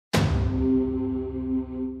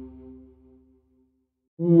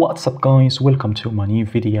What's up guys, welcome to my new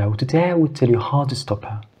video. Today I will tell you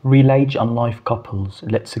Heartstopper, real age and life couples.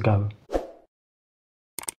 Let's go.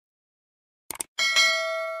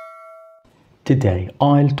 Today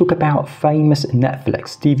I'll talk about a famous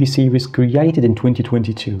Netflix TV series created in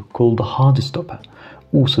 2022 called Heartstopper.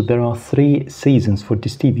 Also, there are 3 seasons for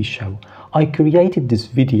this TV show. I created this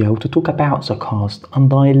video to talk about the cast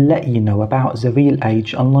and I'll let you know about the real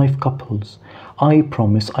age and life couples. I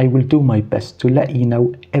promise I will do my best to let you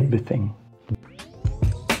know everything.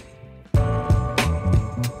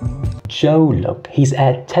 Joe Locke, he's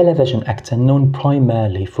a television actor known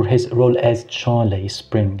primarily for his role as Charlie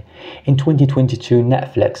Spring in 2022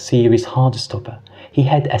 Netflix series Heartstopper. He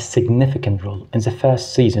had a significant role in the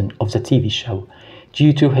first season of the TV show.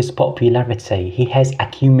 Due to his popularity, he has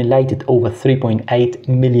accumulated over 3.8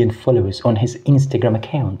 million followers on his Instagram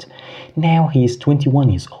account. Now he is 21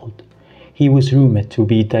 years old. He was rumored to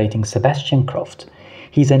be dating Sebastian Croft.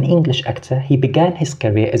 He's an English actor. He began his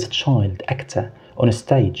career as a child actor on a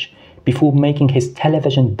stage before making his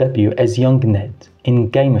television debut as young Ned in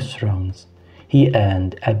Game of Thrones. He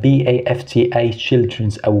earned a BAFTA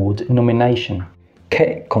Children's Award nomination.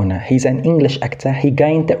 Kate Connor, he's an English actor. He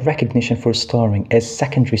gained recognition for starring as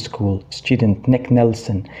secondary school student Nick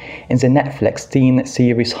Nelson in the Netflix teen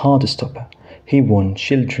series Heartstopper. He won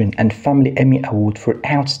Children and Family Emmy Award for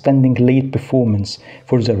Outstanding Lead Performance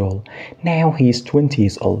for the role. Now he is 20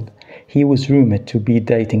 years old. He was rumored to be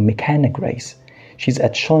dating McKenna Grace. She's a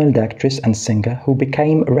child actress and singer who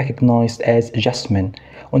became recognized as Yasmin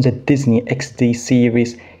on the Disney XD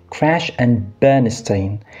series Crash and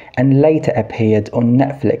Bernstein, and later appeared on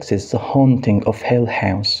Netflix's The Haunting of Hill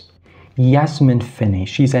House. Yasmin Finney,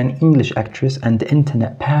 she's an English actress and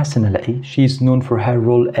internet personality. She's known for her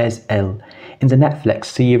role as Elle in the Netflix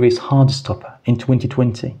series Heartstopper in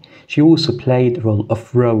 2020. She also played the role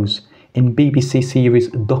of Rose in BBC series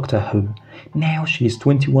Doctor Who. Now she is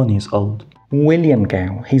 21 years old. William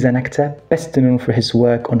Gow, he's an actor best known for his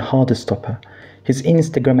work on Heartstopper. His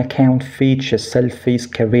Instagram account features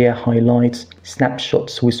selfies, career highlights,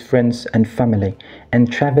 snapshots with friends and family,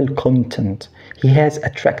 and travel content. He has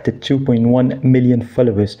attracted 2.1 million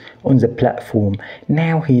followers on the platform.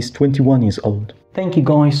 Now he is 21 years old. Thank you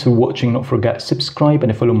guys for watching. Don't forget to subscribe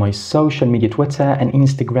and follow my social media, Twitter and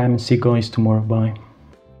Instagram. See you guys tomorrow. Bye.